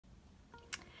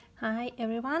Hi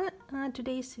everyone,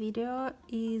 today's video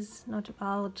is not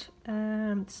about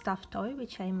stuffed toy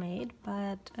which I made,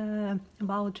 but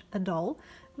about a doll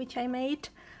which I made.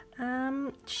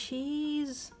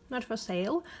 She's not for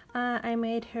sale. I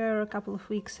made her a couple of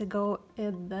weeks ago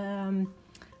at the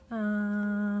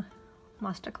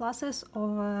master classes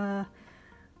of a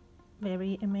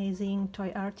very amazing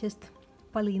toy artist,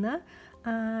 Polina.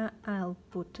 I'll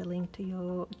put a link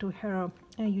to her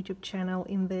YouTube channel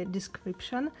in the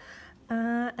description,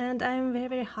 and I'm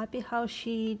very happy how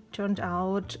she turned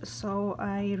out, so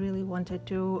I really wanted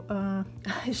to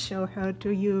show her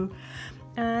to you.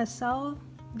 So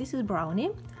this is Brownie.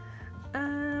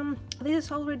 This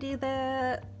is already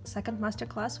the second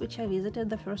masterclass which I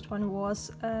visited. The first one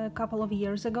was a couple of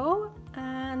years ago,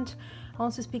 and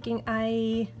honestly speaking,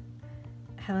 I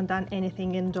haven't done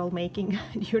anything in doll making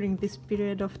during this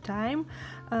period of time,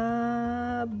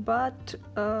 but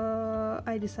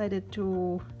I decided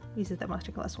to visit the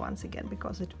masterclass once again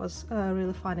because it was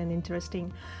really fun and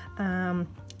interesting,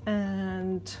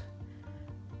 and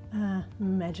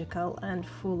magical and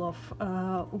full of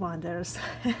wonders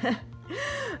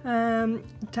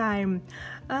time.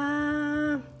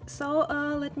 So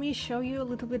let me show you a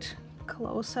little bit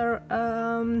closer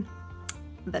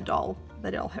the doll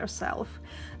herself.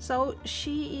 So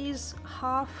she is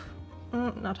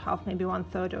not half, maybe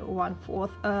 1/3 or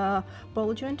 1/4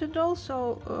 ball jointed doll.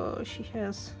 So she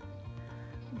has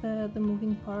the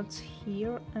moving parts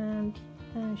here, and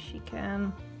she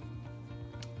can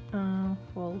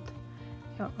fold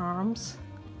her arms.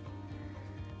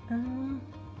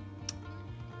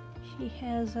 She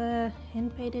has a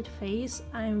hand-painted face.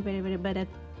 I'm very bad at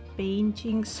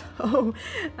painting, so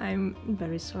I'm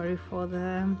very sorry for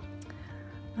the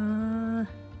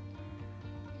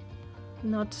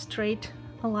not straight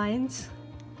lines,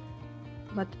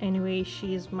 but anyway,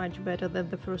 she is much better than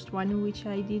the first one which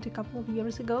I did a couple of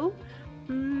years ago.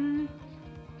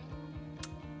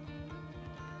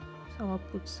 So I'll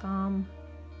put some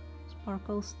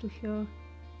sparkles to her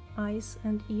eyes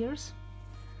and ears.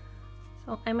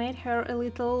 So I made her a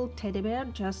little teddy bear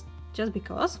just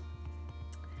because.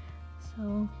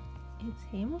 So it's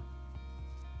him.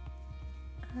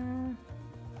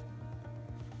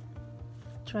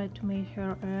 Tried to make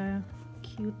her a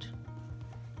cute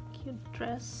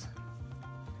dress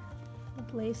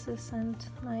with laces and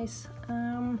nice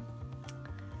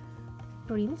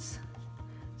prints.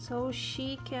 So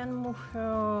she can move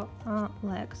her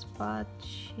legs, but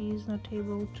she's not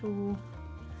able to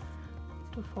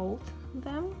fold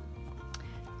them.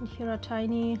 And here are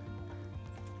tiny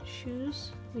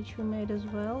shoes which we made as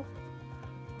well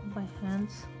by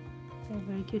hands. They're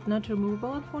very cute, not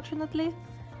removable unfortunately.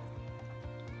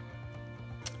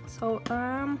 So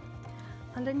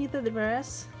underneath the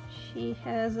dress she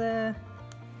has a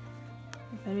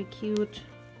very cute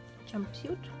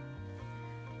jumpsuit.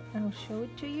 I'll show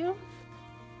it to you.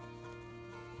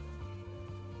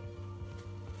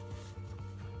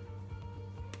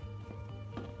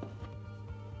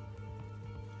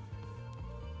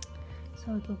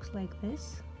 So it looks like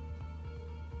this.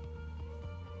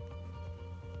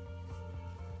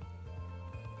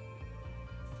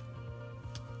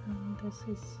 And this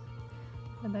is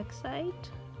the back side.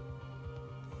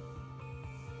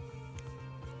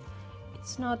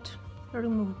 It's not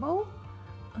removable,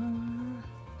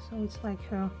 so it's like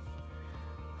her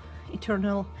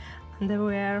eternal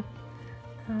underwear.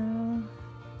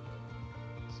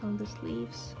 So the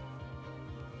sleeves,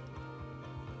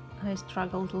 I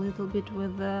struggled a little bit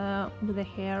with the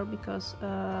hair because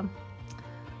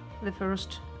the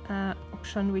first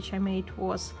option which I made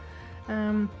was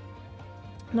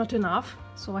not enough,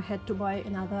 so I had to buy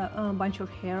another bunch of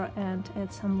hair and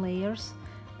add some layers,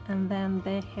 and then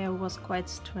the hair was quite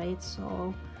straight,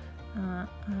 so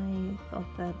I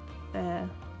thought that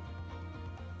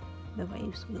the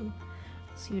waves will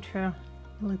suit her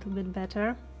a little bit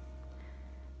better.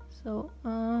 So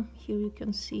here you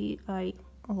can see I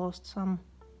lost some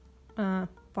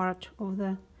part of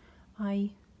the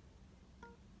eye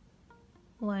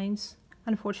lines,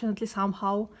 unfortunately,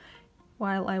 somehow,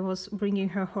 while I was bringing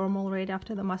her home already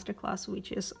after the masterclass,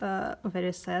 which is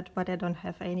very sad, but I don't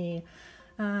have any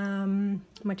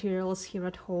materials here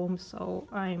at home, so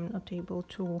I'm not able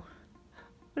to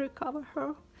recover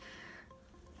her.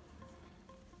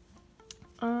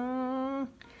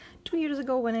 2 years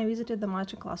ago, when I visited the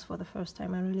masterclass for the first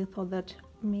time, I really thought that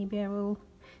maybe I will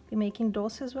be making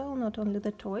dolls as well, not only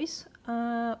the toys,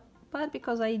 but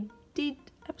because I did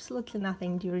absolutely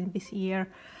nothing during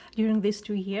these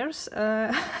 2 years,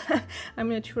 I'm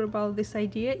not sure about this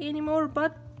idea anymore,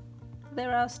 but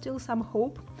there are still some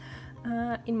hope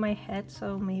in my head,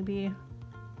 so maybe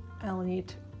I'll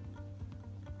need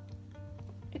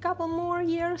a couple more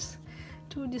years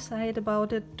to decide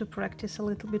about it, to practice a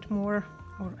little bit more,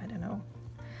 or I don't know,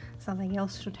 something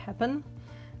else should happen,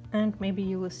 and maybe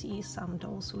you will see some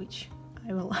dolls which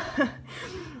I will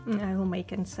I will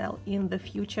make and sell in the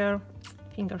future.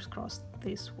 Fingers crossed,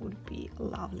 this would be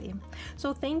lovely.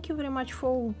 So thank you very much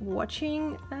for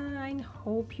watching. I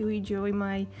hope you enjoy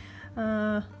my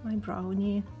my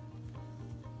brownie.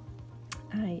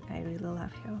 I really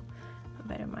love her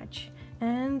very much,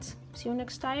 and see you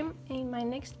next time in my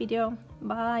next video.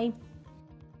 Bye.